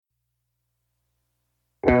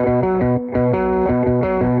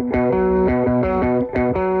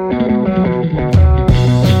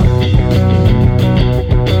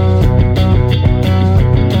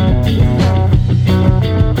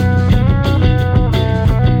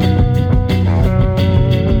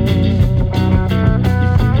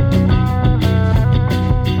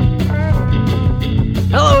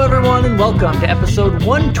welcome to episode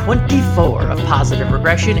 124 of Positive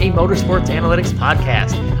Regression, a motorsports analytics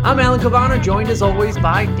podcast. I'm Alan Cavana, joined as always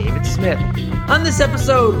by David Smith. On this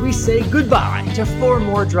episode, we say goodbye to 4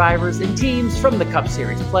 more drivers and teams from the Cup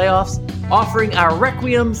Series playoffs, offering our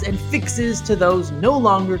requiems and fixes to those no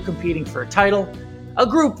longer competing for a title, a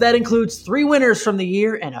group that includes 3 winners from the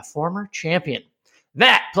year and a former champion.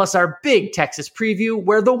 That, plus our big Texas preview,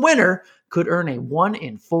 where the winner could earn a 1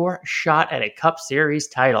 in 4 shot at a Cup Series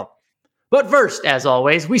title. But first, as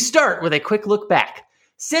always, we start with a quick look back.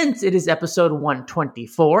 Since it is episode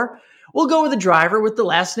 124, we'll go with a driver with the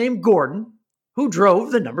last name Gordon, who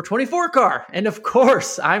drove the number 24 car. And of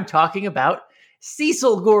course, I'm talking about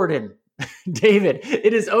Cecil Gordon. David,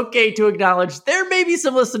 it is okay to acknowledge there may be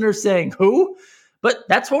some listeners saying, who? But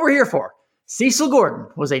that's what we're here for. Cecil Gordon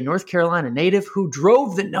was a North Carolina native who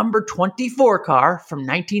drove the number 24 car from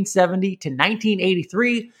 1970 to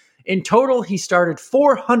 1983. In total, he started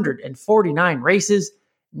 449 races,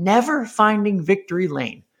 never finding victory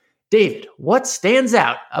lane. David, what stands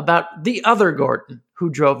out about the other Gordon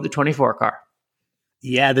who drove the 24 car?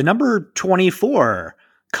 Yeah, the number 24,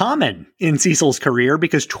 common in Cecil's career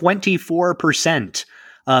because 24%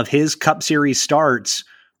 of his Cup Series starts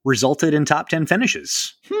resulted in top 10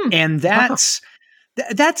 finishes. And that's,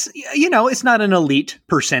 it's not an elite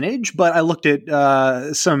percentage, but I looked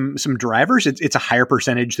at some drivers. It's a higher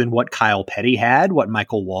percentage than what Kyle Petty had, what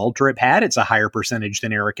Michael Waltrip had. It's a higher percentage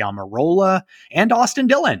than Eric Almirola and Austin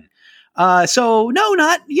Dillon. So no,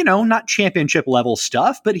 not championship level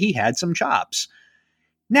stuff, but he had some chops.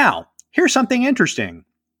 Now, here's something interesting.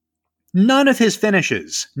 None of his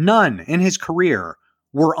finishes, none in his career,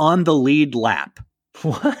 were on the lead lap.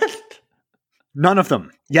 What? None of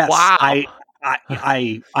them. Yes. Wow.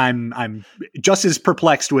 I'm just as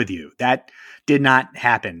perplexed with you. That did not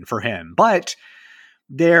happen for him, but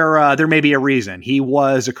there may be a reason. He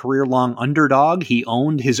was a career-long underdog. He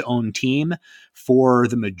owned his own team for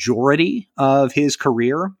the majority of his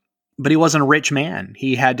career, but he wasn't a rich man.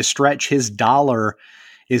 He had to stretch his dollar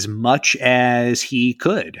as much as he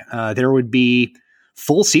could. There would be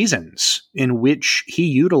full seasons in which he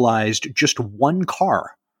utilized just one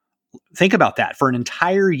car. Think about that. For an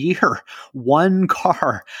entire year, one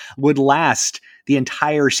car would last the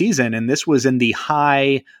entire season. And this was in the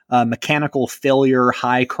high mechanical failure,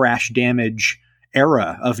 high crash damage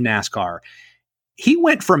era of NASCAR. He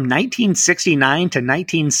went from 1969 to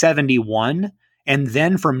 1971, and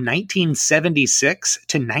then from 1976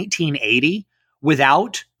 to 1980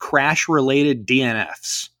 without crash-related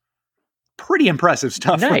DNFs. Pretty impressive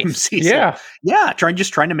stuff from Cecil. Yeah, trying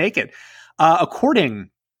to make it. According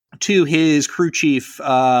to his crew chief,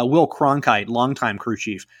 Will Cronkite, longtime crew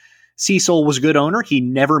chief, Cecil was a good owner. He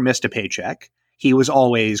never missed a paycheck. He was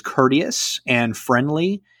always courteous and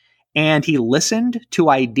friendly, and he listened to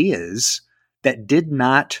ideas that did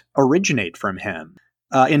not originate from him.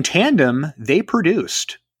 In tandem, they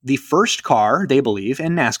produced the first car, they believe,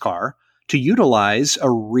 in NASCAR to utilize a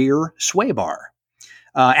rear sway bar.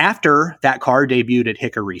 After that car debuted at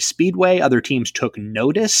Hickory Speedway, other teams took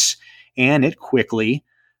notice, and it quickly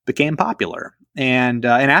became popular. And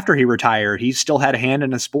after he retired, he still had a hand in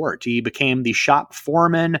the sport. He became the shop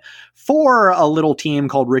foreman for a little team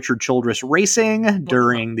called Richard Childress Racing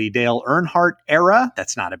during the Dale Earnhardt era.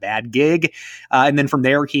 That's not a bad gig. And then from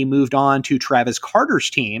there, he moved on to Travis Carter's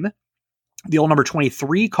team, the old number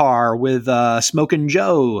 23 car with Smokin'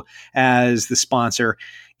 Joe as the sponsor,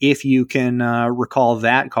 if you can recall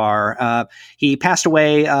that car. He passed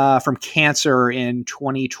away from cancer in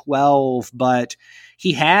 2012, but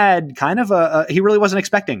he had kind of he really wasn't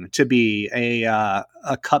expecting to be a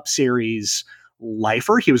Cup Series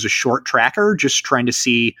lifer. He was a short tracker, just trying to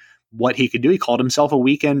see what he could do. He called himself a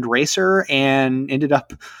weekend racer and ended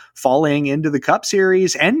up falling into the Cup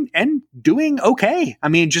Series and doing okay. I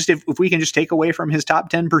mean, just if we can just take away from his top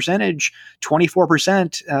 10 percentage,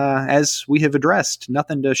 24%, as we have addressed,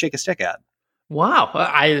 nothing to shake a stick at. Wow.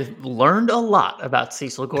 I learned a lot about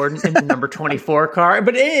Cecil Gordon in the number 24 car,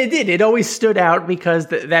 but it always stood out because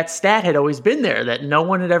that stat had always been there, that no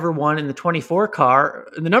one had ever won in the 24 car,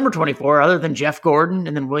 in the number 24, other than Jeff Gordon,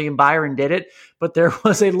 and then William Byron did it. But there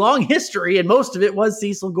was a long history, and most of it was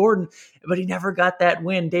Cecil Gordon, but he never got that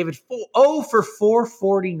win. David, 0 for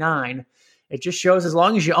 449. It just shows as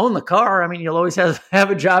long as you own the car, I mean, you'll always have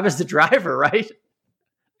a job as the driver, right?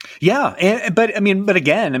 Yeah. But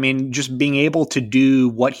again, just being able to do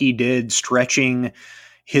what he did, stretching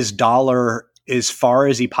his dollar as far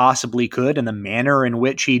as he possibly could in the manner in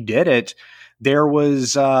which he did it, there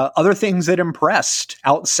was other things that impressed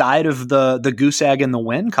outside of the goose egg in the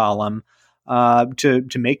win column to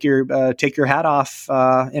make your take your hat off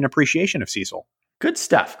in appreciation of Cecil. Good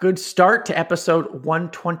stuff. Good start to episode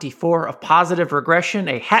 124 of Positive Regression,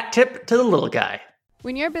 a hat tip to the little guy.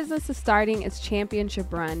 When your business is starting its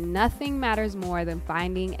championship run, nothing matters more than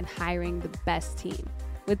finding and hiring the best team.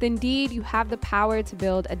 With Indeed, you have the power to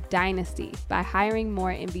build a dynasty by hiring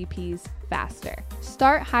more MVPs faster.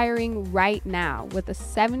 Start hiring right now with a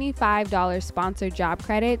 $75 sponsored job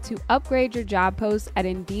credit to upgrade your job post at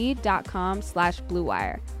Indeed.com/Blue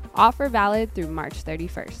Wire. Offer valid through March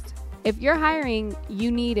 31st. If you're hiring, you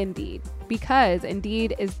need Indeed, because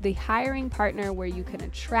Indeed is the hiring partner where you can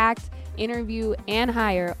attract, interview, and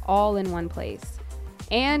hire all in one place.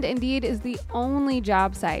 And Indeed is the only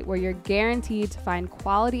job site where you're guaranteed to find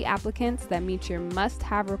quality applicants that meet your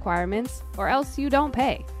must-have requirements, or else you don't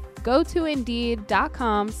pay. Go to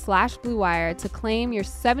Indeed.com/Blue Wire to claim your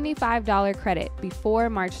 $75 credit before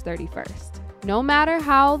March 31st. No matter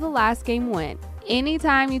how the last game went,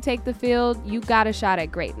 anytime you take the field, you got a shot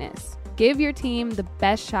at greatness. Give your team the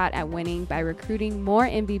best shot at winning by recruiting more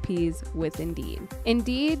MVPs with Indeed.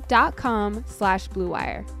 Indeed.com/Blue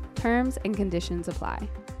Wire. Terms and conditions apply.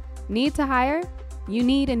 Need to hire? You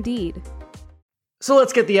need Indeed. So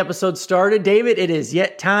let's get the episode started. David, it is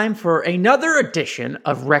yet time for another edition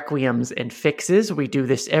of Requiems and Fixes. We do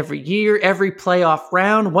this every year, every playoff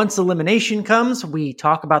round. Once elimination comes, we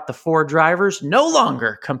talk about the 4 drivers no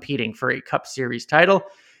longer competing for a Cup Series title.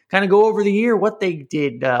 Kind of go over the year, what they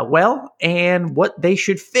did well, and what they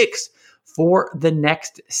should fix for the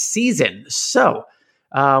next season. So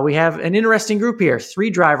we have an interesting group here. 3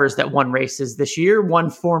 drivers that won races this year, 1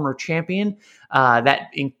 former champion,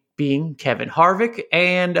 being Kevin Harvick.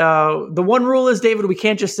 And the one rule is, David, we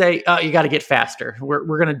can't just say, you got to get faster. We're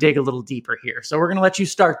going to dig a little deeper here. So we're going to let you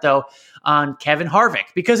start, though, on Kevin Harvick,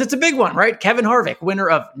 because it's a big one, right? Kevin Harvick, winner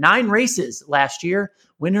of 9 races last year,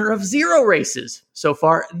 winner of 0 races so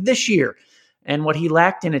far this year. And what he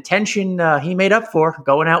lacked in attention, he made up for,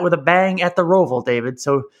 going out with a bang at the Roval, David.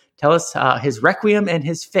 So tell us his requiem and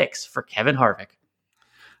his fix for Kevin Harvick.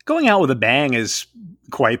 Going out with a bang is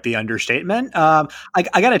quite the understatement. I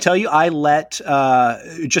got to tell you, I let,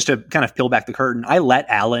 just to kind of peel back the curtain, I let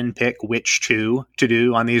Alan pick which 2 to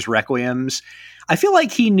do on these requiems. I feel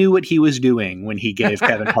like he knew what he was doing when he gave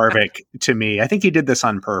Kevin Harvick to me. I think he did this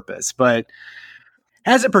on purpose. But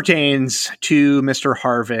as it pertains to Mr.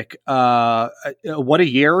 Harvick, what a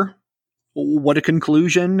year. What a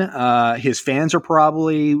conclusion. His fans are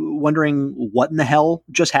probably wondering what in the hell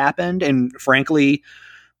just happened. And frankly,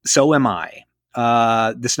 so am I.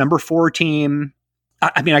 This number 4 team,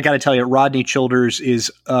 I mean, I got to tell you, Rodney Childers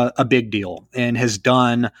is a big deal and has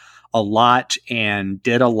done a lot and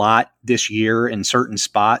did a lot this year in certain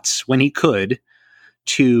spots when he could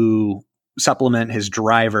to supplement his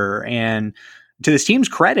driver. And to this team's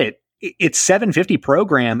credit, its 750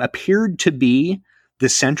 program appeared to be the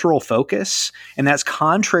central focus. And that's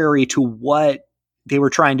contrary to what they were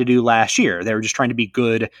trying to do last year. They were just trying to be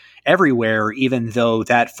good everywhere, even though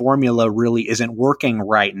that formula really isn't working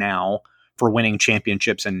right now for winning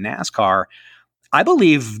championships in NASCAR. I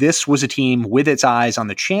believe this was a team with its eyes on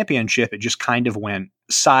the championship. It just kind of went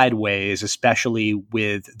sideways, especially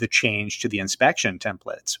with the change to the inspection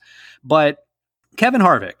templates. But Kevin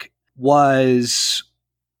Harvick was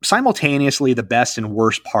simultaneously the best and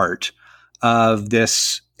worst part of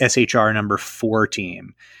this SHR number 4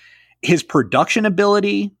 team. His production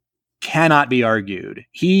ability cannot be argued.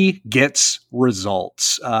 He gets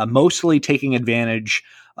results, mostly taking advantage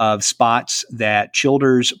of spots that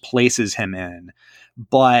Childers places him in.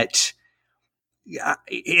 But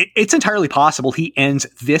it's entirely possible he ends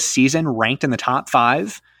this season ranked in the top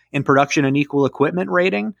 5 in production and equal equipment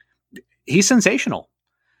rating. He's sensational.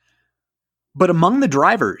 But among the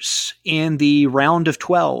drivers in the round of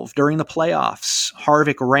 12 during the playoffs,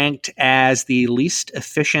 Harvick ranked as the least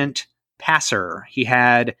efficient passer. He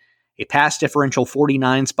had a pass differential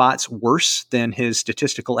 49 spots worse than his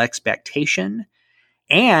statistical expectation.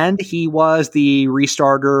 And he was the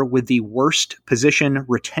restarter with the worst position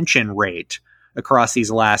retention rate across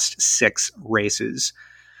these last 6 races.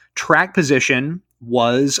 Track position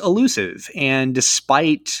was elusive. And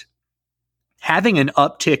despite having an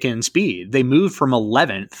uptick in speed, they moved from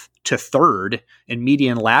 11th to 3rd in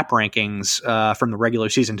median lap rankings from the regular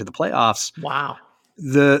season to the playoffs. Wow.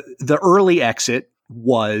 The early exit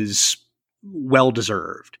was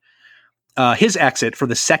well-deserved. His exit for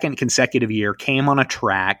the 2nd consecutive year came on a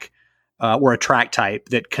track or a track type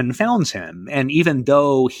that confounds him. And even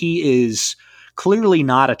though he is clearly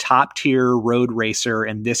not a top-tier road racer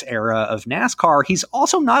in this era of NASCAR, he's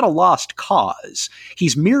also not a lost cause.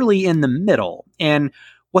 He's merely in the middle. And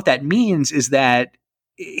what that means is that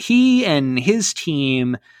he and his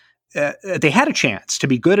team, they had a chance to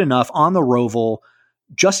be good enough on the Roval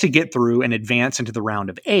just to get through and advance into the round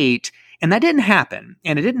of 8. And that didn't happen.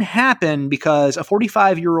 And it didn't happen because a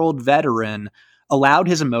 45-year-old veteran allowed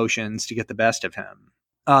his emotions to get the best of him.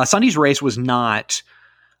 Sunday's race was not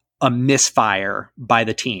a misfire by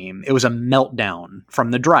the team. It was a meltdown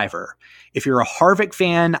from the driver. If you're a Harvick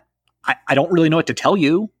fan, I don't really know what to tell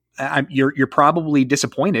you. You're probably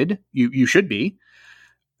disappointed. You should be.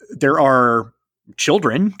 There are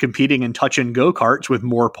children competing in touch and go karts with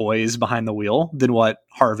more poise behind the wheel than what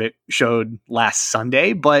Harvick showed last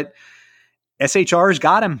Sunday, but SHR's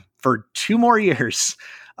got him for 2 more years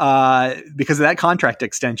because of that contract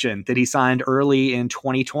extension that he signed early in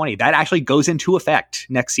 2020. That actually goes into effect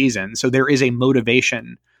next season. So there is a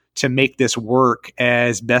motivation to make this work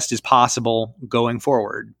as best as possible going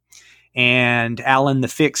forward. And Alan, the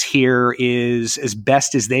fix here is as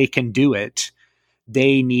best as they can do it.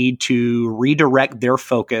 They need to redirect their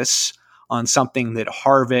focus on something that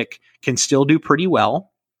Harvick can still do pretty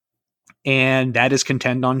well, and that is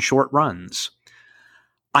contend on short runs.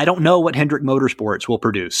 I don't know what Hendrick Motorsports will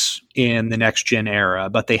produce in the next gen era,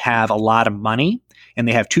 but they have a lot of money, and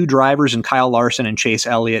they have 2 drivers in Kyle Larson and Chase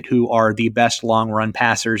Elliott who are the best long run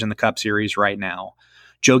passers in the Cup Series right now.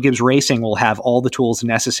 Joe Gibbs Racing will have all the tools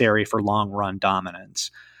necessary for long run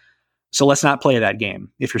dominance. So let's not play that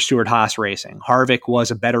game if you're Stewart-Haas Racing. Harvick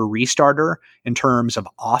was a better restarter in terms of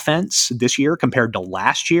offense this year compared to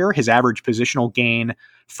last year. His average positional gain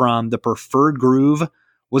from the preferred groove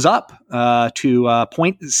was up to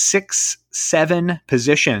 0.67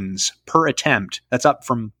 positions per attempt. That's up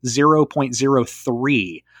from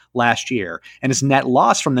 0.03 last year. And his net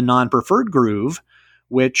loss from the non-preferred groove,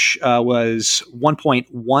 which was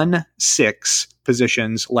 1.16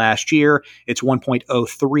 positions last year, it's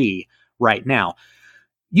 1.03 right now.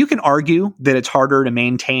 You can argue that it's harder to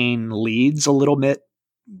maintain leads a little bit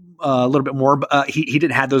more. He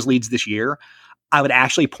didn't have those leads this year. I would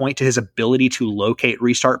actually point to his ability to locate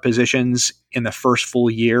restart positions in the first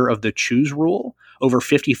full year of the choose rule. Over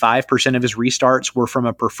 55% of his restarts were from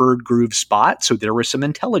a preferred groove spot. So there was some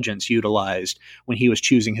intelligence utilized when he was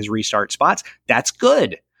choosing his restart spots. That's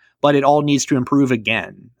good, but it all needs to improve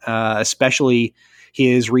again, especially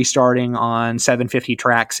his restarting on 750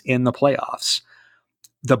 tracks in the playoffs.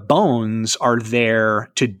 The bones are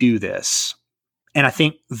there to do this. And I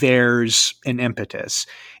think there's an impetus.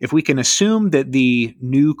 If we can assume that the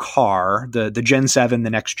new car, the Gen 7, the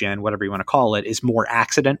next gen, whatever you want to call it, is more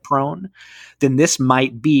accident prone, then this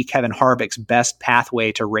might be Kevin Harvick's best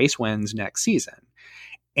pathway to race wins next season.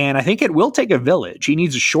 And I think it will take a village. He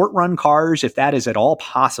needs short run cars if that is at all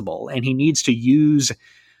possible. And he needs to use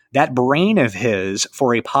that brain of his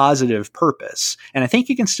for a positive purpose. And I think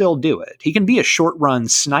he can still do it. He can be a short run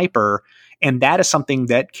sniper, and that is something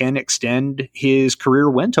that can extend his career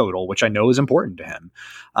win total, which I know is important to him.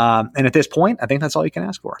 And at this point, I think that's all you can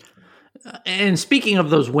ask for. And speaking of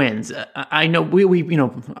those wins, I know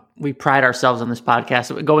we pride ourselves on this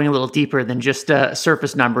podcast going a little deeper than just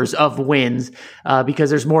surface numbers of wins because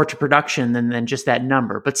there's more to production than just that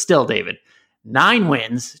number. But still, David, 9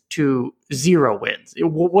 wins to 0 wins.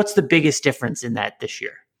 What's the biggest difference in that this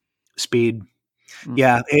year? Speed.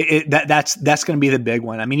 Yeah, that's going to be the big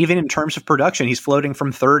one. I mean, even in terms of production, he's floating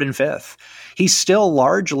from 3rd and 5th. He's still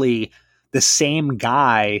largely the same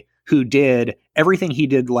guy who did everything he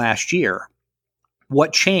did last year.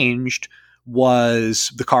 What changed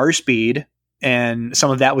was the car's speed, and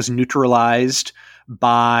some of that was neutralized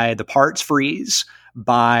by the parts freeze,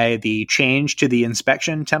 by the change to the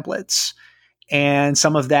inspection templates, and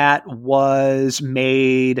some of that was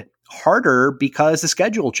made harder because the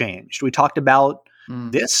schedule changed. We talked about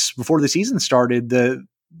this before the season started.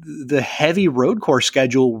 The heavy road course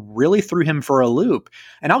schedule really threw him for a loop.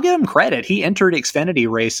 And I'll give him credit. He entered Xfinity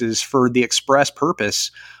races for the express purpose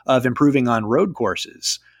of improving on road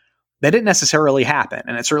courses. That didn't necessarily happen,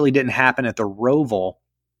 and it certainly didn't happen at the Roval.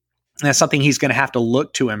 That's something he's going to have to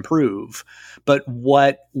look to improve. But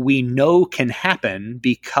what we know can happen,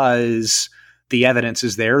 because the evidence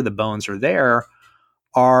is there, the bones are there,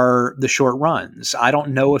 are the short runs. I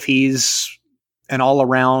don't know if he's an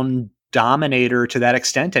all-around dominator to that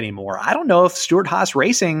extent anymore. I don't know if Stewart-Haas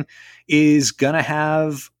Racing is going to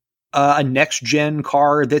have a next-gen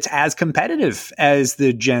car that's as competitive as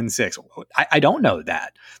the Gen 6. I don't know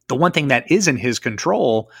that. The one thing that is in his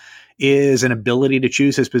control is an ability to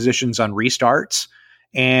choose his positions on restarts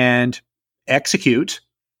and execute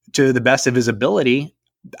to the best of his ability.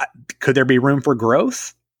 Could there be room for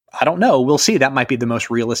growth? I don't know. We'll see. That might be the most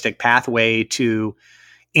realistic pathway to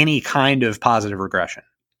any kind of positive regression.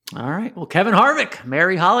 All right. Well, Kevin Harvick,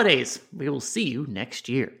 merry holidays. We will see you next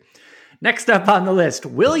year. Next up on the list,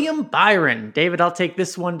 William Byron. David, I'll take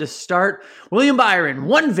this one to start. William Byron,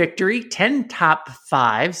 1 victory, 10 top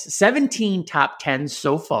 5s, 17 top 10s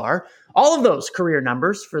so far. All of those career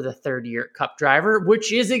numbers for the third-year Cup driver,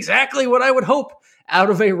 which is exactly what I would hope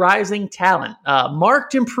out of a rising talent.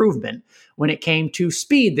 Marked improvement when it came to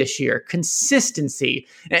speed this year, consistency,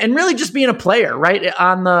 and really just being a player, right,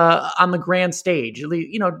 on the grand stage.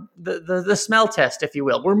 You know, the smell test, if you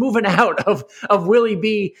will. We're moving out of Willie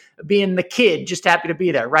B being the kid, just happy to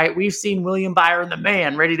be there, right? We've seen William Byron, the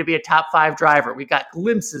man, ready to be a top 5 driver. We got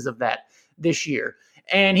glimpses of that this year.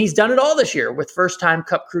 And he's done it all this year with first-time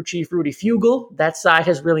Cup crew chief Rudy Fugle. That side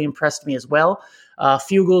has really impressed me as well.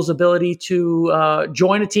 Fugel's ability to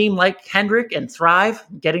join a team like Hendrick and thrive,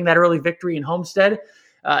 getting that early victory in Homestead.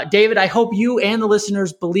 David, I hope you and the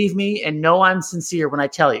listeners believe me and know I'm sincere when I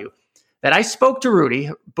tell you that I spoke to Rudy,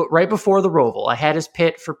 but right before the Roval, I had his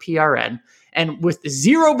pit for PRN, and with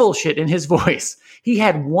zero bullshit in his voice, he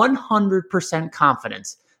had 100%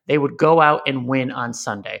 confidence they would go out and win on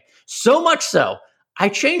Sunday. So much so, I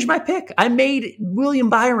changed my pick. I made William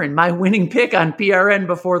Byron my winning pick on PRN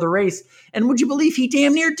before the race. And would you believe he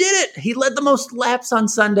damn near did it? He led the most laps on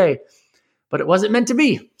Sunday, but it wasn't meant to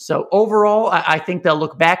be. So overall, I think they'll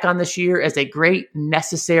look back on this year as a great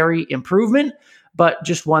necessary improvement, but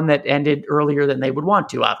just one that ended earlier than they would want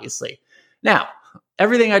to, obviously. Now,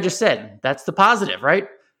 everything I just said, that's the positive, right?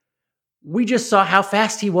 We just saw how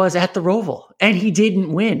fast he was at the Roval, and he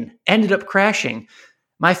didn't win, ended up crashing.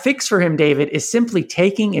 My fix for him, David, is simply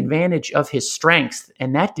taking advantage of his strengths,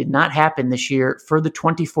 and that did not happen this year for the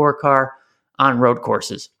 24 car on road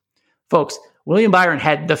courses. Folks, William Byron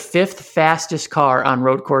had the 5th fastest car on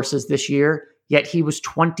road courses this year, yet he was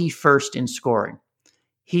 21st in scoring.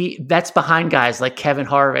 That's behind guys like Kevin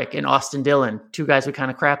Harvick and Austin Dillon, 2 guys we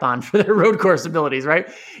kind of crap on for their road course abilities, right?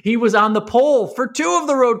 He was on the pole for 2 of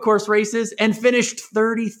the road course races and finished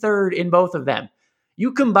 33rd in both of them.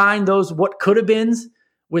 You combine those what could have beens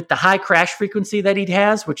with the high crash frequency that he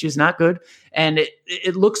has, which is not good. And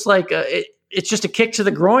it looks like it's just a kick to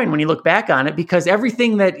the groin when you look back on it, because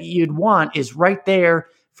everything that you'd want is right there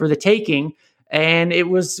for the taking. And it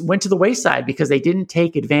went to the wayside because they didn't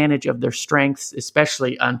take advantage of their strengths,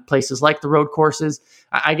 especially on places like the road courses.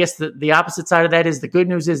 I guess the opposite side of that is the good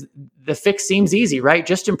news is the fix seems easy, right?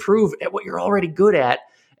 Just improve at what you're already good at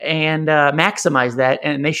and maximize that.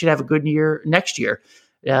 And they should have a good year next year.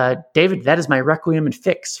 David, that is my requiem and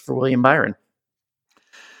fix for William Byron.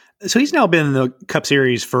 So he's now been in the Cup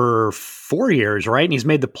Series for 4 years, right? And he's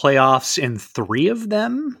made the playoffs in 3 of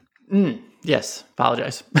them. Yes,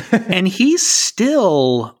 apologize. And he's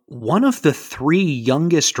still one of the 3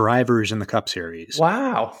 youngest drivers in the Cup Series.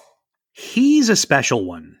 Wow. He's a special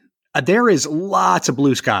one. There is lots of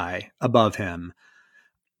blue sky above him.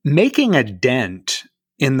 Making a dent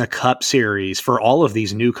in the Cup Series for all of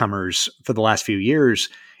these newcomers for the last few years,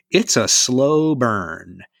 it's a slow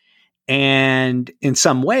burn. And in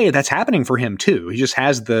some way, that's happening for him too. He just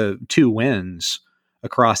has the 2 wins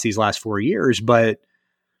across these last 4 years. But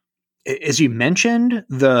as you mentioned,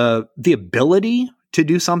 the ability to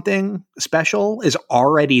do something special is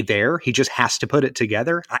already there. He just has to put it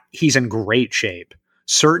together. He's in great shape,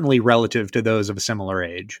 certainly relative to those of a similar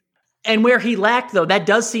age. And where he lacked, though, that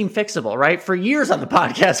does seem fixable, right? For years on the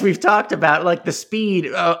podcast, we've talked about like the speed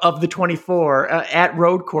of the 24 at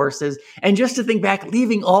road courses. And just to think back,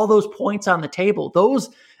 leaving all those points on the table, those,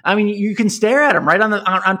 I mean, you can stare at them right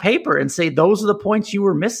on paper and say, those are the points you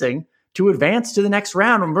were missing to advance to the next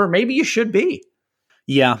round, or maybe you should be.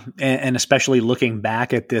 Yeah. And especially looking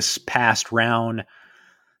back at this past round,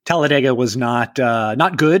 Talladega was not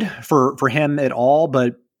good for him at all,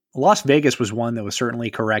 but Las Vegas was one that was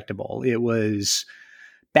certainly correctable. It was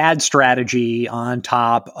bad strategy on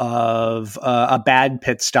top of a bad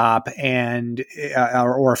pit stop and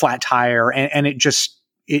or a flat tire, and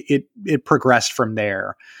it progressed from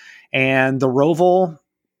there. And the Roval,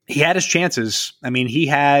 he had his chances. I mean, he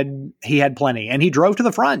had plenty, and he drove to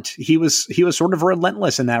the front. He was sort of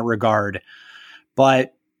relentless in that regard.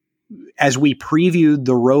 But as we previewed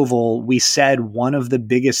the Roval, we said one of the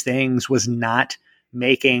biggest things was not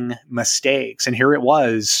making mistakes. And here it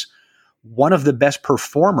was, one of the best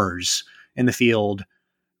performers in the field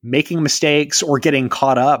making mistakes or getting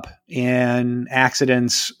caught up in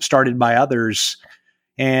accidents started by others.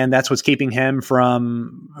 And that's what's keeping him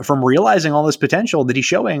from realizing all this potential that he's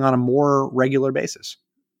showing on a more regular basis.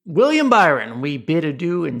 William Byron, we bid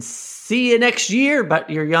adieu and see you next year, but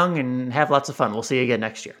you're young and have lots of fun. We'll see you again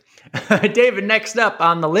next year. David, next up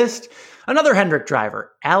on the list, another Hendrick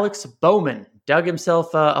driver, Alex Bowman. Dug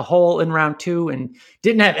himself a hole in round 2 and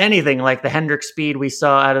didn't have anything like the Hendrick speed we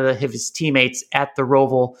saw out of his teammates at the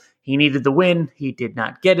Roval. He needed the win. He did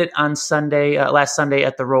not get it on last Sunday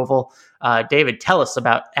at the Roval. David, tell us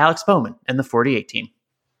about Alex Bowman and the 48 team.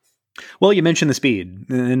 Well, you mentioned the speed,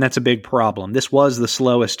 and that's a big problem. This was the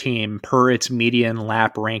slowest team per its median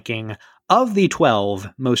lap ranking of the 12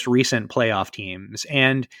 most recent playoff teams.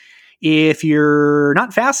 And if you're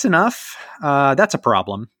not fast enough, that's a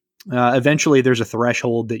problem. Eventually, there's a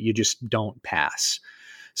threshold that you just don't pass.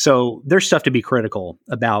 So there's stuff to be critical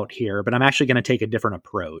about here, but I'm actually going to take a different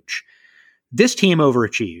approach. This team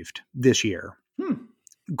overachieved this year.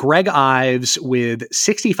 Greg Ives with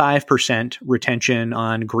 65% retention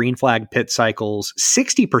on green flag pit cycles,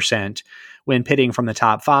 60% when pitting from the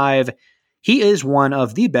top 5. He is one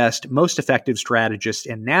of the best, most effective strategists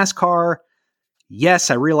in NASCAR. Yes,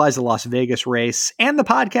 I realize the Las Vegas race and the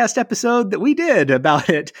podcast episode that we did about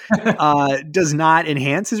it does not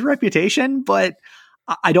enhance his reputation, but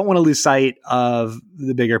I don't want to lose sight of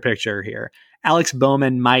the bigger picture here. Alex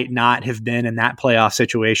Bowman might not have been in that playoff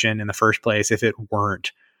situation in the first place if it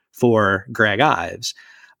weren't for Greg Ives.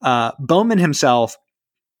 Bowman himself,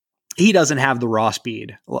 he doesn't have the raw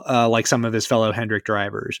speed like some of his fellow Hendrick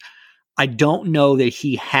drivers. I don't know that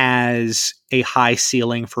he has a high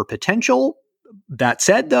ceiling for potential. That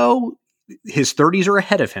said, though, his 30s are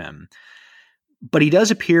ahead of him. But he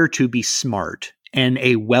does appear to be smart and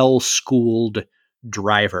a well-schooled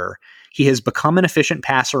driver. He has become an efficient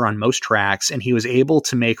passer on most tracks, and he was able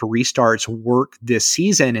to make restarts work this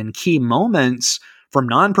season in key moments from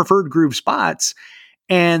non-preferred groove spots.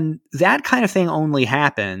 And that kind of thing only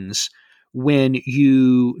happens when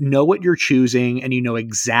you know what you're choosing and you know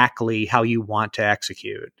exactly how you want to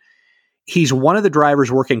execute. He's one of the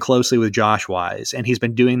drivers working closely with Josh Wise, and he's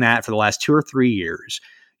been doing that for the last 2 or 3 years.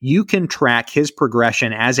 You can track his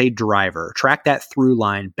progression as a driver, track that through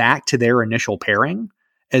line back to their initial pairing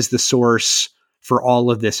as the source for all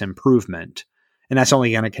of this improvement. And that's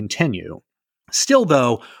only going to continue. Still,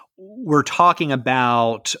 though, we're talking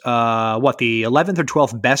about the 11th or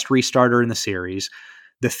 12th best restarter in the series,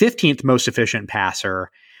 the 15th most efficient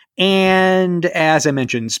passer, and as I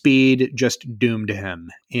mentioned, speed just doomed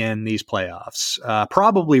him in these playoffs,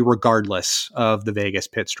 probably regardless of the Vegas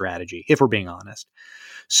pit strategy, if we're being honest.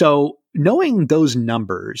 So knowing those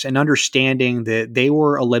numbers and understanding that they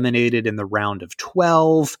were eliminated in the round of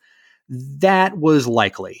 12, that was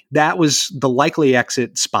likely. That was the likely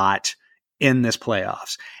exit spot in this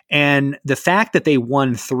playoffs. And the fact that they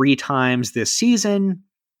won 3 times this season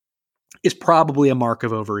is probably a mark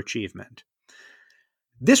of overachievement.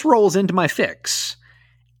 This rolls into my fix.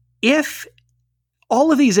 If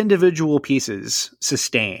all of these individual pieces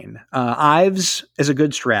sustain, Ives is a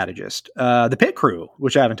good strategist. The pit crew,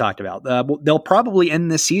 which I haven't talked about, they'll probably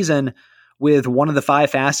end this season with one of the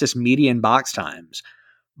 5 fastest median box times.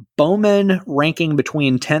 Bowman ranking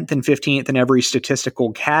between 10th and 15th in every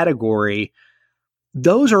statistical category.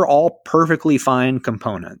 Those are all perfectly fine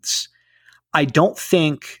components. I don't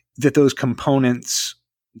think that those components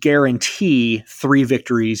guarantee 3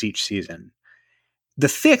 victories each season. The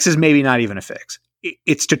fix is maybe not even a fix.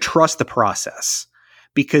 It's to trust the process,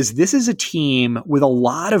 because this is a team with a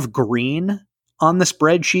lot of green on the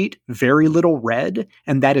spreadsheet, very little red,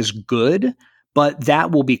 and that is good, but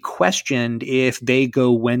that will be questioned if they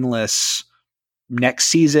go winless next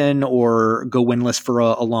season or go winless for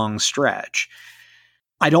a long stretch.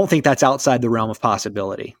 I don't think that's outside the realm of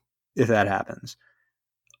possibility if that happens.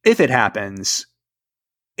 If it happens,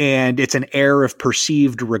 and it's an air of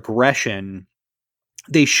perceived regression,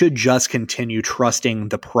 they should just continue trusting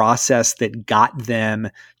the process that got them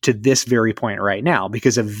to this very point right now,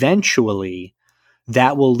 because eventually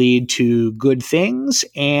that will lead to good things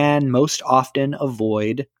and most often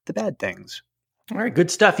avoid the bad things. All right, good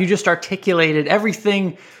stuff. You just articulated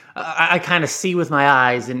everything I kind of see with my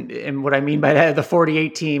eyes, and what I mean by that, the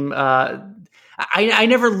 48 team. I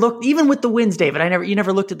never looked, even with the wins, David. You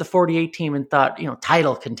never looked at the 48 team and thought,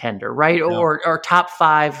 title contender, right? No. Or top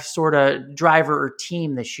 5 sort of driver or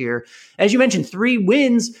team this year. As you mentioned, 3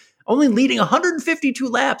 wins, only leading 152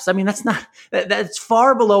 laps. I mean, that's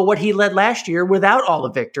far below what he led last year without all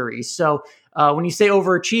the victories. So when you say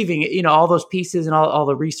overachieving, all those pieces and all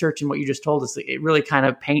the research and what you just told us, it really kind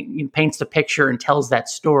of paints the picture and tells that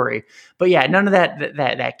story. But yeah, none of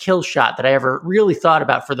that kill shot that I ever really thought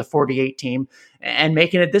about for the 48 team, and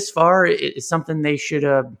making it this far is something they should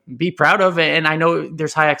be proud of. And I know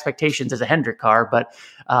there's high expectations as a Hendrick car, but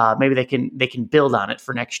maybe they can build on it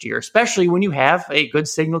for next year, especially when you have a good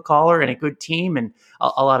signal caller and a good team and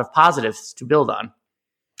a lot of positives to build on.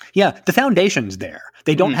 Yeah, the foundation's there.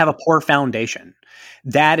 They don't have a poor foundation.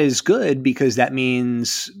 That is good, because that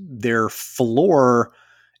means their floor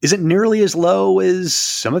isn't nearly as low as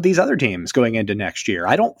some of these other teams going into next year.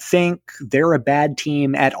 I don't think they're a bad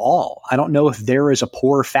team at all. I don't know if there is a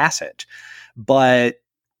poor facet, but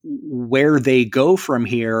where they go from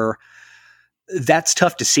here, that's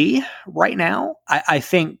tough to see right now. I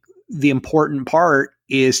think the important part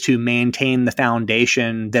is to maintain the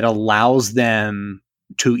foundation that allows them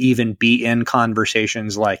to even be in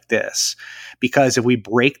conversations like this. Because if we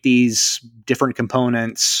break these different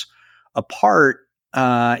components apart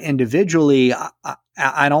individually,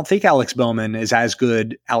 I don't think Alex Bowman is as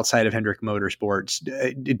good outside of Hendrick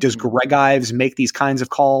Motorsports. Does Greg Ives make these kinds of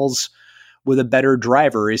calls with a better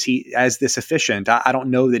driver? Is he as this efficient? I don't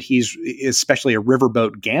know that he's especially a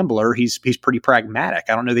riverboat gambler. He's pretty pragmatic.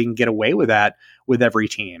 I don't know that he can get away with that with every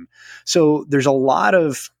team. So there's a lot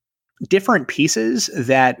of different pieces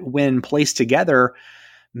that when placed together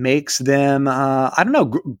makes them,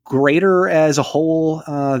 greater as a whole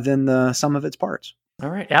than the sum of its parts. All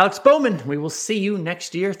right, Alex Bowman, we will see you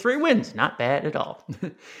next year. 3 wins, not bad at all.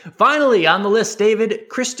 Finally on the list, David,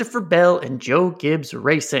 Christopher Bell and Joe Gibbs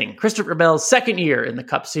Racing. Christopher Bell's second year in the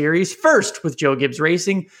Cup Series, first with Joe Gibbs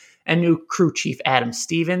Racing and new crew chief Adam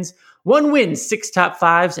Stevens. 1 win, 6 top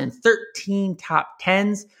 5s, and 13 top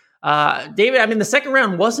 10s. David, the second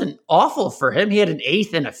round wasn't awful for him. He had an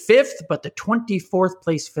 8th and a 5th, but the 24th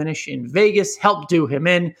place finish in Vegas helped do him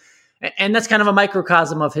in. And that's kind of a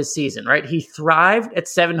microcosm of his season, right? He thrived at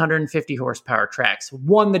 750 horsepower tracks,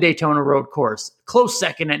 won the Daytona Road Course, close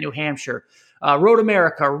second at New Hampshire, Road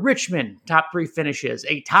America, Richmond, top 3 finishes,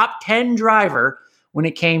 a top 10 driver when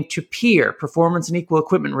it came to peer performance and equal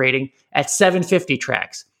equipment rating at 750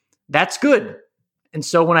 tracks. That's good. And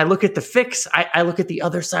so when I look at the fix, I look at the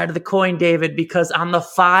other side of the coin, David, because on the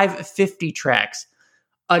 550 tracks,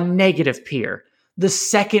 a negative peer. The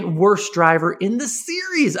second worst driver in the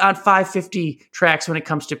series on 550 tracks when it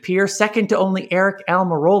comes to peer, second to only Eric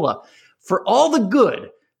Almirola. For all the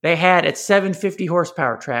good they had at 750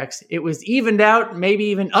 horsepower tracks, it was evened out, maybe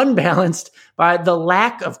even unbalanced by the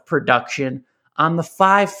lack of production on the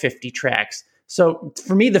 550 tracks. So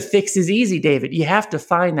for me, the fix is easy, David. You have to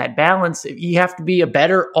find that balance. You have to be a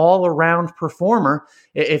better all-around performer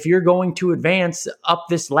if you're going to advance up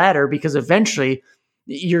this ladder, because eventually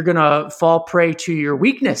you're going to fall prey to your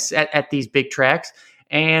weakness at these big tracks.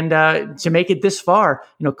 And to make it this far,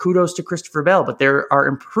 kudos to Christopher Bell, but there are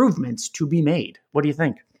improvements to be made. What do you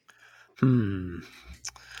think?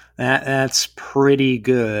 That's pretty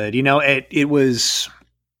good. It was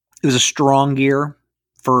a strong year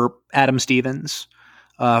for Adam Stevens.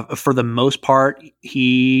 For the most part,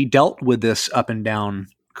 he dealt with this up and down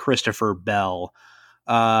Christopher Bell.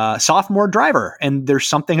 Sophomore driver. And there's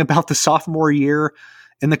something about the sophomore year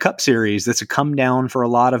in the Cup Series that's a come down for a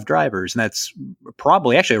lot of drivers. And that's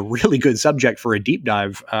probably actually a really good subject for a deep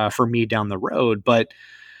dive for me down the road. But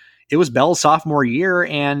it was Bell's sophomore year.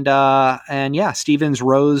 And Stevens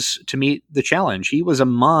rose to meet the challenge. He was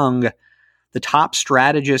among the top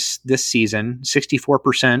strategists this season,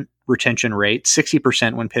 64% retention rate,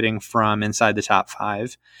 60% when pitting from inside the top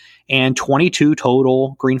 5, and 22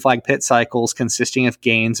 total green flag pit cycles consisting of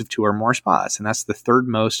gains of 2 or more spots. And that's the third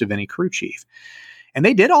most of any crew chief. And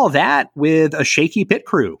they did all that with a shaky pit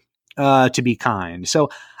crew, to be kind. So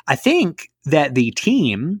I think that the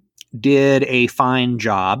team did a fine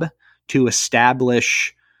job to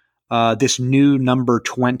establish this new number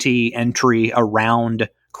 20 entry around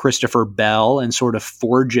Christopher Bell and sort of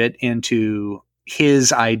forge it into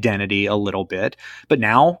his identity a little bit. But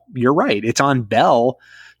now you're right. It's on Bell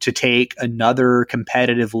to take another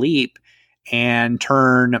competitive leap and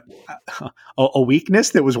turn a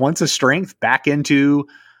weakness that was once a strength back into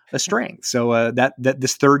a strength. So that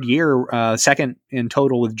this third year, second in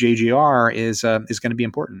total with JGR is going to be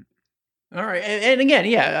important. All right. And again,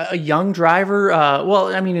 a young driver.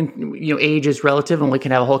 Age is relative, and we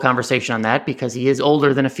can have a whole conversation on that because he is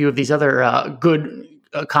older than a few of these other good,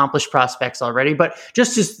 accomplished prospects already. But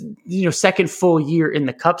just second full year in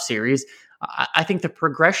the Cup Series, I think the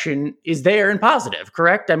progression is there and positive,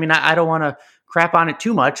 correct? I don't want to crap on it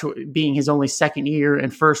too much, being his only second year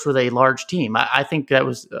and first with a large team. I think that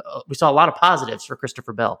was we saw a lot of positives for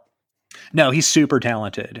Christopher Bell. No, he's super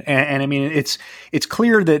talented. And it's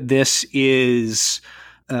clear that this is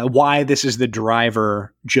why this is the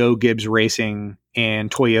driver Joe Gibbs Racing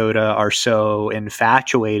and Toyota are so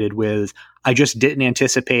infatuated with. I just didn't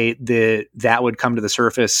anticipate that would come to the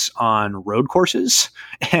surface on road courses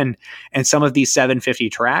and some of these 750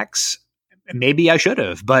 tracks. Maybe I should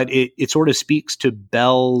have, but it sort of speaks to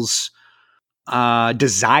Bell's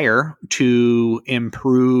desire to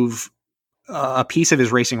improve a piece of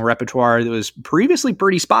his racing repertoire that was previously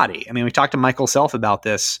pretty spotty. We talked to Michael Self about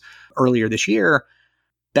this earlier this year.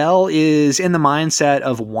 Bell is in the mindset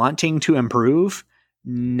of wanting to improve.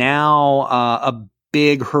 Now a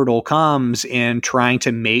big hurdle comes in trying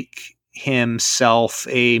to make himself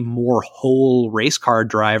a more whole race car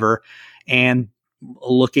driver. And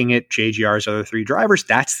looking at JGR's other three drivers,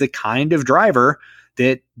 that's the kind of driver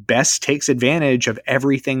that best takes advantage of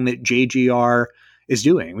everything that JGR is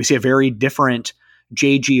doing. We see a very different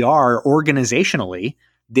JGR organizationally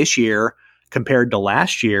this year compared to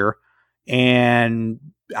last year. And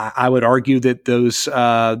I would argue that those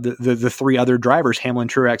the three other drivers, Hamlin,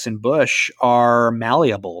 Truex, and Busch, are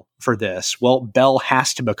malleable for this. Well, Bell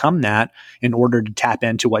has to become that in order to tap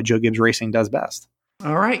into what Joe Gibbs Racing does best.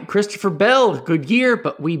 All right, Christopher Bell, good year,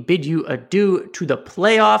 but we bid you adieu to the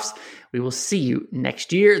playoffs. We will see you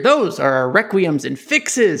next year. Those are our requiems and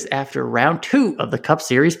fixes after round 2 of the Cup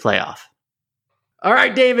Series playoff. All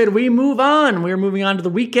right, David, we move on. We're moving on to the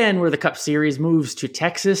weekend where the Cup Series moves to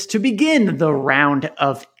Texas to begin the round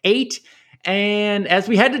of 8. And as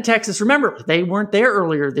we head to Texas, remember, they weren't there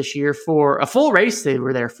earlier this year for a full race. They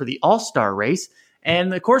were there for the All-Star race.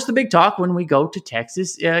 And of course, the big talk when we go to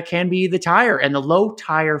Texas can be the tire and the low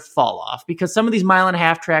tire fall off, because some of these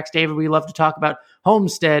mile-and-a-half tracks, David, we love to talk about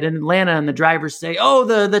Homestead and Atlanta, and the drivers say, oh,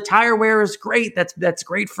 the tire wear is great. That's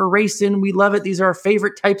great for racing. We love it. These are our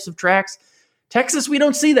favorite types of tracks. Texas, we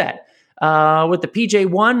don't see that. With the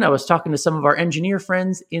PJ1, I was talking to some of our engineer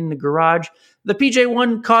friends in the garage. The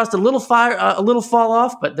PJ1 caused a little fall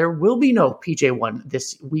off, but there will be no PJ1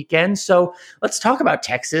 this weekend. So let's talk about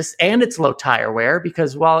Texas and its low tire wear,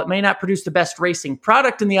 because while it may not produce the best racing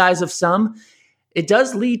product in the eyes of some, it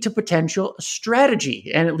does lead to potential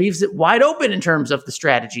strategy, and it leaves it wide open in terms of the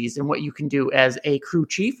strategies and what you can do as a crew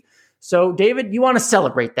chief. So, David, you want to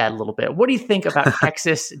celebrate that a little bit. What do you think about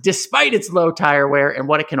Texas, despite its low tire wear, and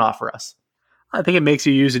what it can offer us? I think it makes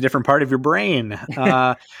you use a different part of your brain.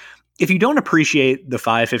 If you don't appreciate the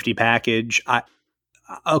 550 package,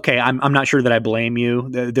 I'm not sure that I blame you.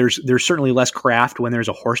 There's certainly less craft when there's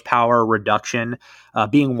a horsepower reduction.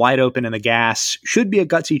 Being wide open in the gas should be a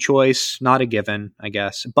gutsy choice, not a given, I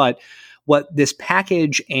guess. But what this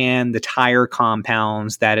package and the tire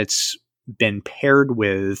compounds that it's been paired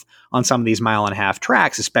with on some of these mile-and-a-half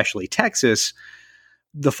tracks, especially Texas,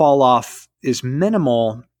 the fall off is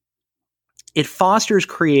minimal. It fosters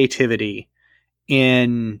creativity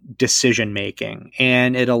in decision making,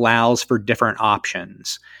 and it allows for different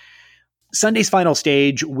options. Sunday's final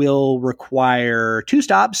stage will require 2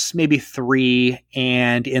 stops, maybe 3,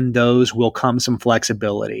 and in those will come some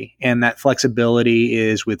flexibility. And that flexibility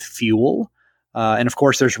is with fuel. And of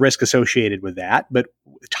course, there's risk associated with that, but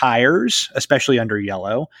tires, especially under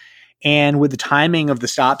yellow, and with the timing of the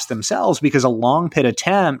stops themselves, because a long pit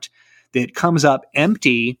attempt that comes up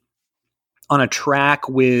empty on a track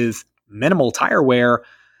with minimal tire wear,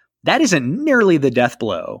 that isn't nearly the death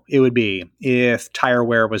blow it would be if tire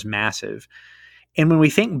wear was massive. And when we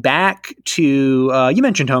think back to, you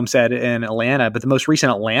mentioned Homestead in Atlanta, but the most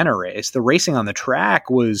recent Atlanta race, the racing on the track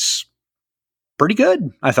was pretty good,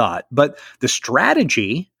 I thought. But the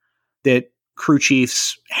strategy that crew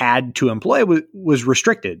chiefs had to employ was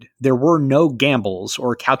restricted. There were no gambles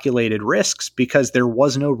or calculated risks because there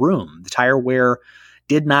was no room. The tire wear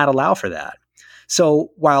did not allow for that.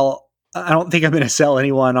 So while I don't think I'm going to sell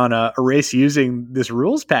anyone on a race using this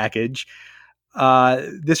rules package,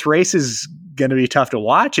 this race is going to be tough to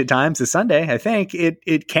watch at times this Sunday. I think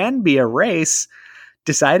it can be a race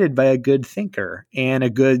decided by a good thinker and a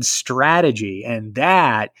good strategy. And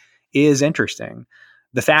that is interesting.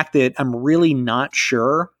 The fact that I'm really not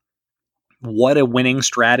sure what a winning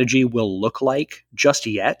strategy will look like just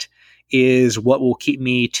yet is what will keep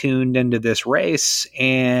me tuned into this race.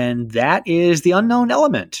 And that is the unknown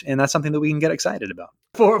element. And that's something that we can get excited about.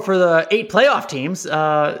 For the 8 playoff teams,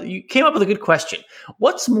 you came up with a good question.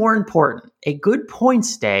 What's more important, a good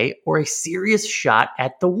points day or a serious shot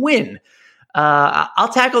at the win?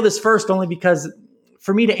 I'll tackle this first only because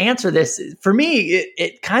for me to answer this, for me,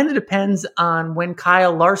 it kind of depends on when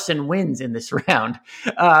Kyle Larson wins in this round.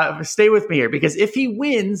 Stay with me here, because if he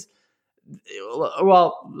wins,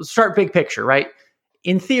 well, start big picture, right?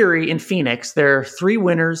 In theory, in Phoenix, there are 3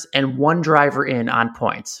 winners and 1 driver in on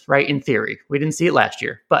points, right? In theory. We didn't see it last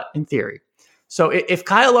year, but in theory. So if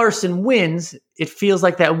Kyle Larson wins, it feels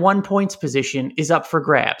like that 1 points position is up for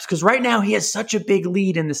grabs. Because right now he has such a big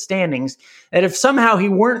lead in the standings that if somehow he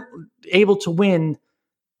weren't able to win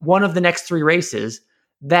one of the next 3 races,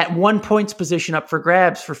 that 1 points position up for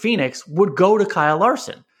grabs for Phoenix would go to Kyle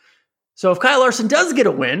Larson. So if Kyle Larson does get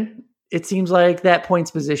a win, it seems like that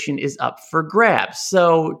points position is up for grabs.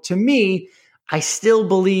 So to me, I still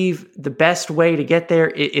believe the best way to get there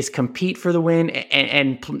is compete for the win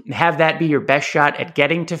and have that be your best shot at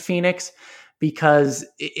getting to Phoenix. Because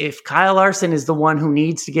if Kyle Larson is the one who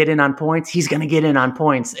needs to get in on points, he's going to get in on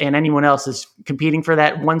points. And anyone else is competing for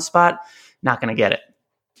that one spot, not going to get it.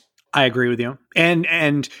 I agree with you.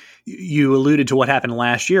 And you alluded to what happened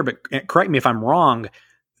last year, but correct me if I'm wrong.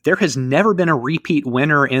 There has never been a repeat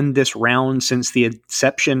winner in this round since the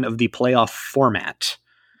inception of the playoff format.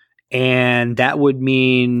 And that would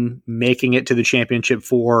mean making it to the championship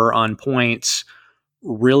 4 on points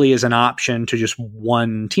really is an option to just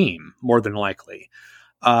one team, more than likely.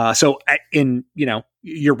 So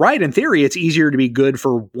you're right. In theory, it's easier to be good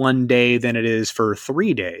for one day than it is for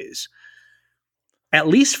 3 days. At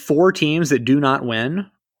least 4 teams that do not win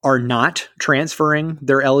are not transferring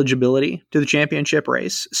their eligibility to the championship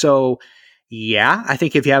race. So yeah, I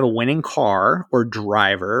think if you have a winning car or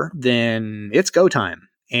driver, then it's go time.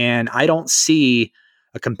 And I don't see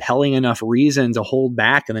a compelling enough reason to hold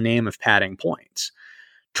back in the name of padding points.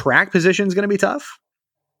 Track position is going to be tough.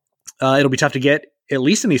 It'll be tough to get, at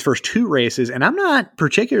least in these first 2 races. And I'm not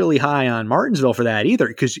particularly high on Martinsville for that either,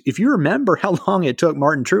 because if you remember how long it took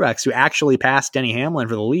Martin Truex to actually pass Denny Hamlin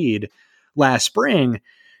for the lead last spring,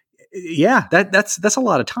 yeah, that's a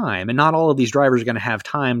lot of time. And not all of these drivers are going to have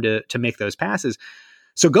time to make those passes.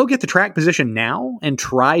 So go get the track position now and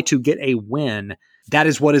try to get a win. That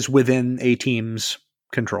is what is within a team's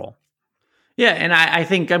control. Yeah, and I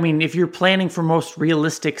think, if you're planning for most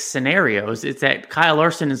realistic scenarios, it's that Kyle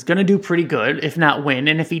Larson is going to do pretty good, if not win.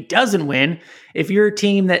 And if he doesn't win, if you're a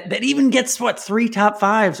team that even gets, 3 top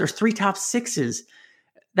 5s or 3 top 6s,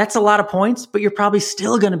 that's a lot of points, but you're probably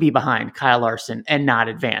still going to be behind Kyle Larson and not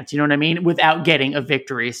advance, you know what I mean, without getting a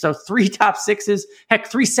victory. So 3 top 6s, heck,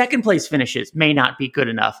 3 second-place finishes may not be good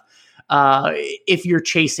enough. If you're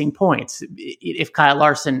chasing points, if Kyle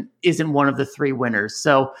Larson isn't one of the 3 winners.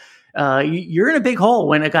 So you're in a big hole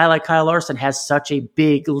when a guy like Kyle Larson has such a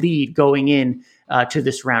big lead going in to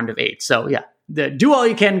this round of 8. So yeah, do all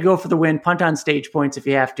you can, go for the win, punt on stage points if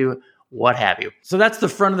you have to, what have you. So that's the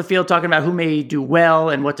front of the field, talking about who may do well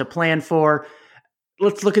and what to plan for.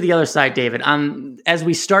 Let's look at the other side, David. As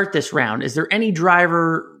we start this round, is there any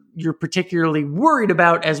driver you're particularly worried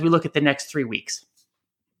about as we look at the next 3 weeks?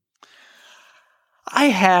 I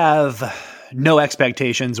have no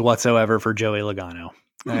expectations whatsoever for Joey Logano.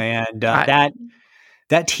 And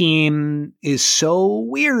that team is so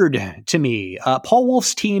weird to me. Paul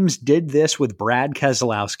Wolf's teams did this with Brad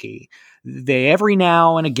Keselowski. They every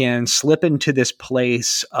now and again slip into this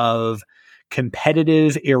place of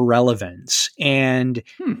competitive irrelevance. And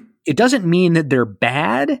it doesn't mean that they're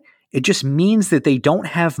bad. It just means that they don't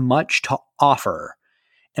have much to offer.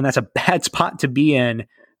 And that's a bad spot to be in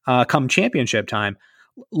come championship time.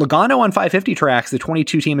 Logano on 550 tracks, the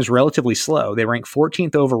 22 team is relatively slow. They rank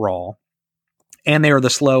 14th overall, and they are the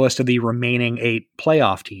slowest of the remaining 8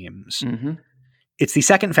 playoff teams. Mm-hmm. It's the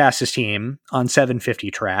second fastest team on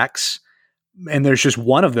 750 tracks, and there's just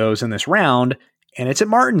one of those in this round, and it's at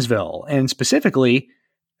Martinsville. And specifically,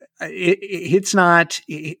 this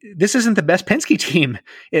isn't the best Penske team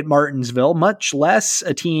at Martinsville, much less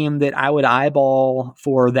a team that I would eyeball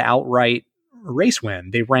for the outright race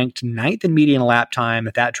win. They ranked 9th in median lap time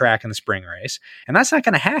at that track in the spring race, and that's not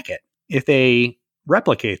going to hack it if they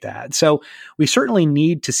replicate that. So we certainly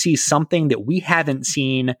need to see something that we haven't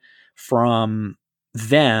seen from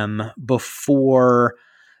them before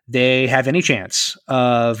they have any chance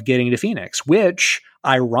of getting to Phoenix, which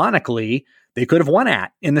ironically they could have won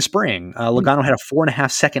at in the spring. Logano had a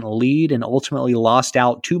 4.5 second lead and ultimately lost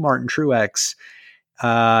out to Martin Truex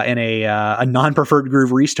in a non-preferred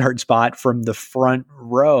groove restart spot from the front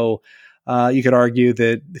row. You could argue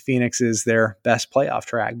that the Phoenix is their best playoff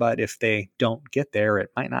track, but if they don't get there, it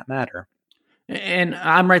might not matter. And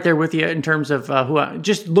I'm right there with you in terms of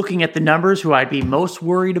just looking at the numbers, who I'd be most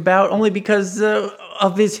worried about, only because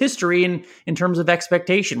of his history in terms of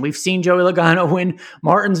expectation. We've seen Joey Logano win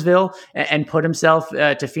Martinsville and put himself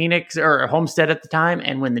to Phoenix, or Homestead at the time,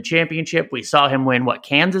 and win the championship. We saw him win,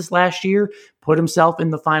 Kansas last year, put himself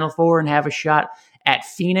in the Final Four and have a shot at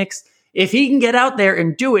Phoenix. If he can get out there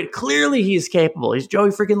and do it, clearly he's capable. He's Joey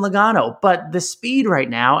freaking Logano. But the speed right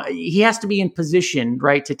now, he has to be in position,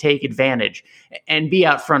 right, to take advantage and be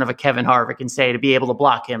out front of a Kevin Harvick and say, to be able to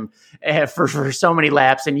block him for so many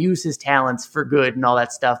laps and use his talents for good and all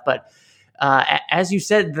that stuff. But as you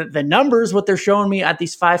said, the numbers, what they're showing me at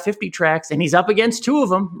these 550 tracks, and he's up against 2 of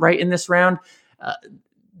them right in this round,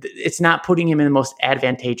 it's not putting him in the most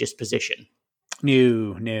advantageous position.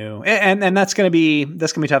 No. And that's going to be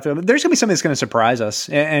tough. There's going to be something that's going to surprise us.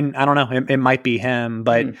 And I don't know, it might be him,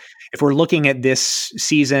 but if we're looking at this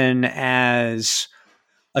season as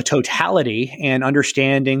a totality and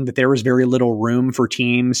understanding that there was very little room for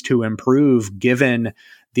teams to improve given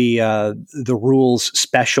the rules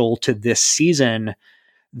special to this season,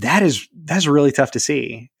 that's really tough to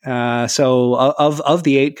see. So of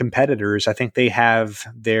the 8 competitors, I think they have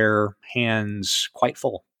their hands quite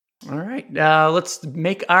full. All right, let's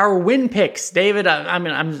make our win picks, David.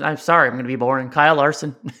 I'm sorry, I'm going to be boring. Kyle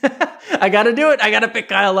Larson, I got to do it. I got to pick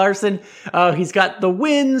Kyle Larson. He's got the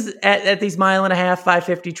wins at these 1.5 mile,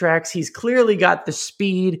 550 tracks. He's clearly got the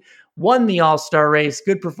speed. Won the All-Star race.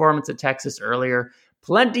 Good performance at Texas earlier.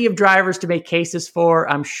 Plenty of drivers to make cases for,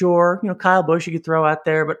 I'm sure. Kyle Busch you could throw out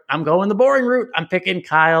there, but I'm going the boring route. I'm picking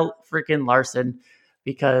Kyle freaking Larson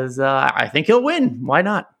because I think he'll win. Why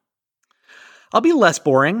not? I'll be less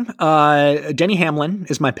boring. Denny Hamlin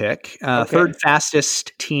is my pick. Third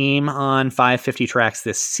fastest team on 550 tracks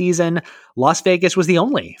this season. Las Vegas was the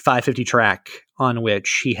only 550 track on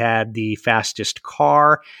which he had the fastest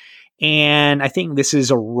car. And I think this is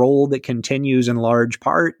a role that continues in large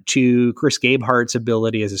part to Chris Gabehart's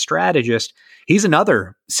ability as a strategist. He's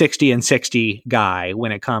another 60-60 guy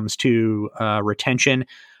when it comes to retention.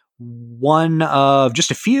 One of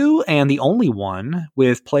just a few and the only one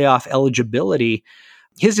with playoff eligibility.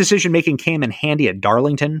 His decision-making came in handy at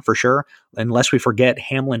Darlington for sure. Unless we forget,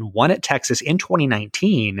 Hamlin won at Texas in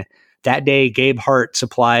 2019. That day, Gabehart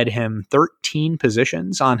supplied him 13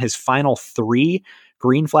 positions on his final 3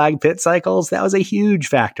 green flag pit cycles. That was a huge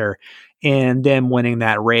factor in them winning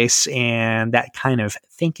that race. And that kind of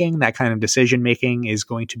thinking, that kind of decision-making is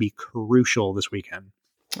going to be crucial this weekend.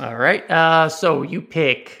 All right. So you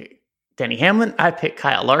pick Denny Hamlin. I pick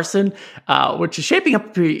Kyle Larson, which is shaping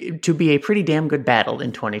up to be a pretty damn good battle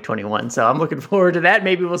in 2021. So I'm looking forward to that.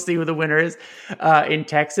 Maybe we'll see who the winner is in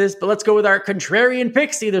Texas. But let's go with our contrarian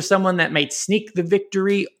picks. Either someone that might sneak the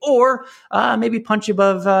victory or maybe punch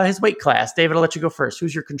above his weight class. David, I'll let you go first.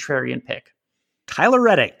 Who's your contrarian pick? Tyler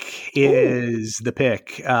Reddick is the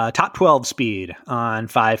pick. Top 12 speed on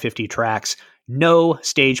 550 tracks. No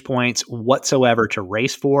stage points whatsoever to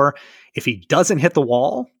race for. If he doesn't hit the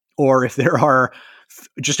wall, or if there are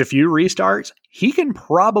just a few restarts, he can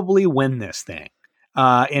probably win this thing.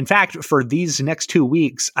 In fact, for these next 2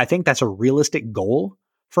 weeks, I think that's a realistic goal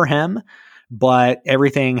for him, but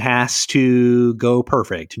everything has to go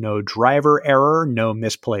perfect. No driver error, no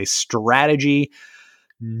misplaced strategy,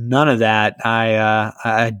 none of that.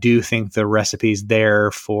 I do think the recipe's there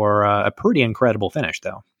for a pretty incredible finish,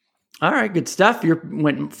 though. All right, good stuff. You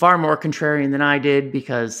went far more contrarian than I did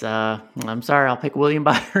because I'm sorry, I'll pick William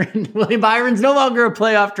Byron. William Byron's no longer a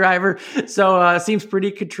playoff driver, so seems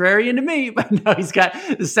pretty contrarian to me. But no, he's got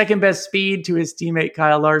the second best speed to his teammate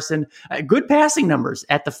Kyle Larson. Good passing numbers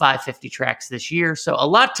at the 550 tracks this year, so a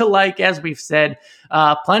lot to like, as we've said.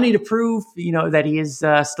 Plenty to prove, that he is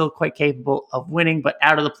still quite capable of winning, but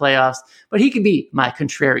out of the playoffs. But he could be my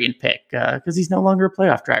contrarian pick because he's no longer a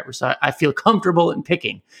playoff driver, so I feel comfortable in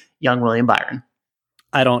picking young William Byron.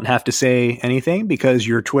 I don't have to say anything because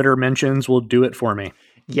your Twitter mentions will do it for me.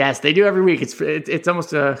 Yes, they do every week. It's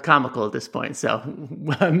almost comical at this point. So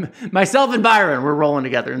myself and Byron, we're rolling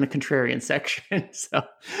together in the contrarian section. So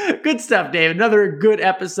good stuff, David. Another good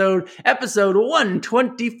episode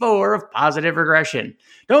 124 of Positive Regression.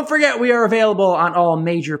 Don't forget, we are available on all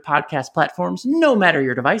major podcast platforms, no matter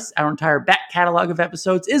your device. Our entire back catalog of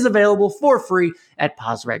episodes is available for free at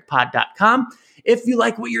PosRegPod.com. If you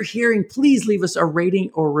like what you're hearing, please leave us a rating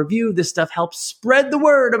or review. This stuff helps spread the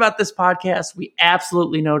word about this podcast. We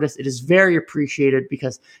absolutely notice it is very appreciated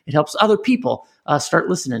because it helps other people start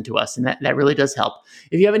listening to us, and that really does help.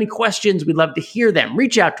 If you have any questions, we'd love to hear them.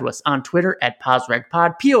 Reach out to us on Twitter at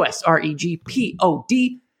PosRegPod,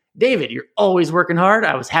 PosRegPod. David, you're always working hard.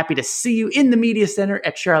 I was happy to see you in the media center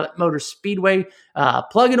at Charlotte Motor Speedway,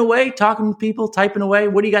 plugging away, talking with people, typing away.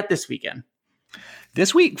 What do you got this weekend?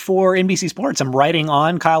 This week for NBC Sports, I'm writing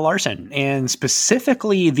on Kyle Larson and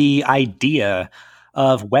specifically the idea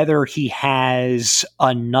of whether he has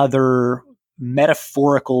another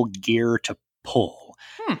metaphorical gear to pull.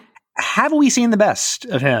 Have we seen the best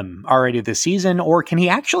of him already this season, or can he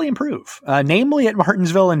actually improve, namely at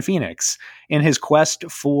Martinsville and Phoenix in his quest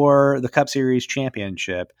for the Cup Series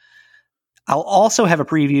championship? I'll also have a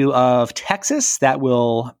preview of Texas that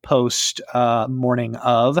will post morning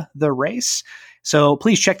of the race. So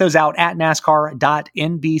please check those out at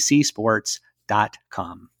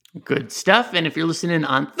NASCAR.NBCSports.com. Good stuff. And if you're listening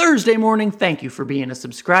on Thursday morning, thank you for being a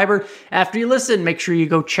subscriber. After you listen, make sure you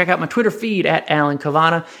go check out my Twitter feed at Alan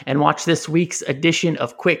Cavana and watch this week's edition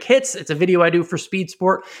of Quick Hits. It's a video I do for Speed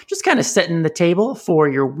Sport, just kind of setting the table for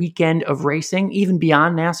your weekend of racing, even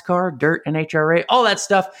beyond NASCAR, dirt, NHRA, all that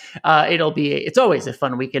stuff. It's always a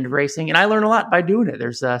fun weekend of racing, and I learn a lot by doing it.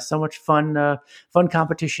 There's so much fun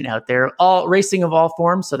competition out there, all racing of all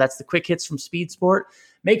forms. So that's the Quick Hits from Speed Sport.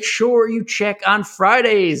 Make sure you check on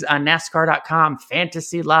Fridays on NASCAR.com,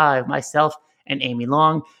 Fantasy Live, myself and Amy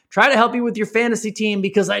Long. Try to help you with your fantasy team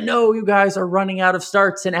because I know you guys are running out of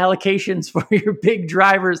starts and allocations for your big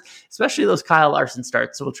drivers, especially those Kyle Larson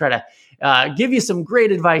starts. So we'll try to give you some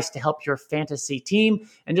great advice to help your fantasy team.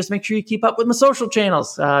 And just make sure you keep up with my social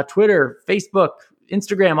channels, Twitter, Facebook,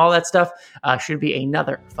 Instagram, all that stuff. Should be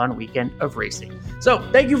another fun weekend of racing. So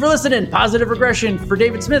thank you for listening. Positive Regression. For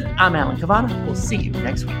David Smith, I'm Alan Cavana. We'll see you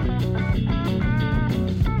next week.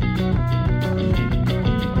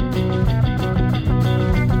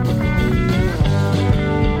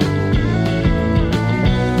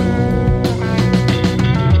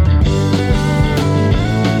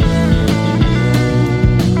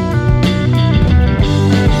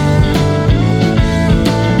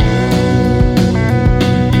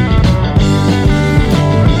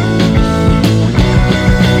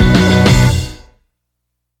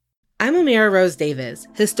 Amira Rose Davis,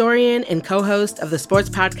 historian and co-host of the sports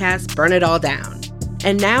podcast Burn It All Down.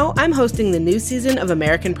 And now I'm hosting the new season of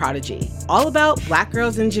American Prodigy, all about Black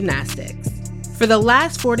girls in gymnastics. For the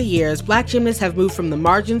last 40 years, Black gymnasts have moved from the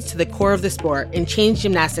margins to the core of the sport and changed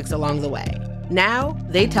gymnastics along the way. Now,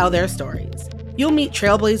 they tell their stories. You'll meet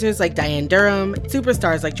trailblazers like Diane Durham,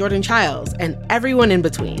 superstars like Jordan Childs, and everyone in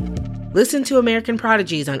between. Listen to American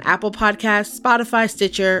Prodigies on Apple Podcasts, Spotify,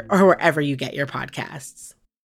 Stitcher, or wherever you get your podcasts.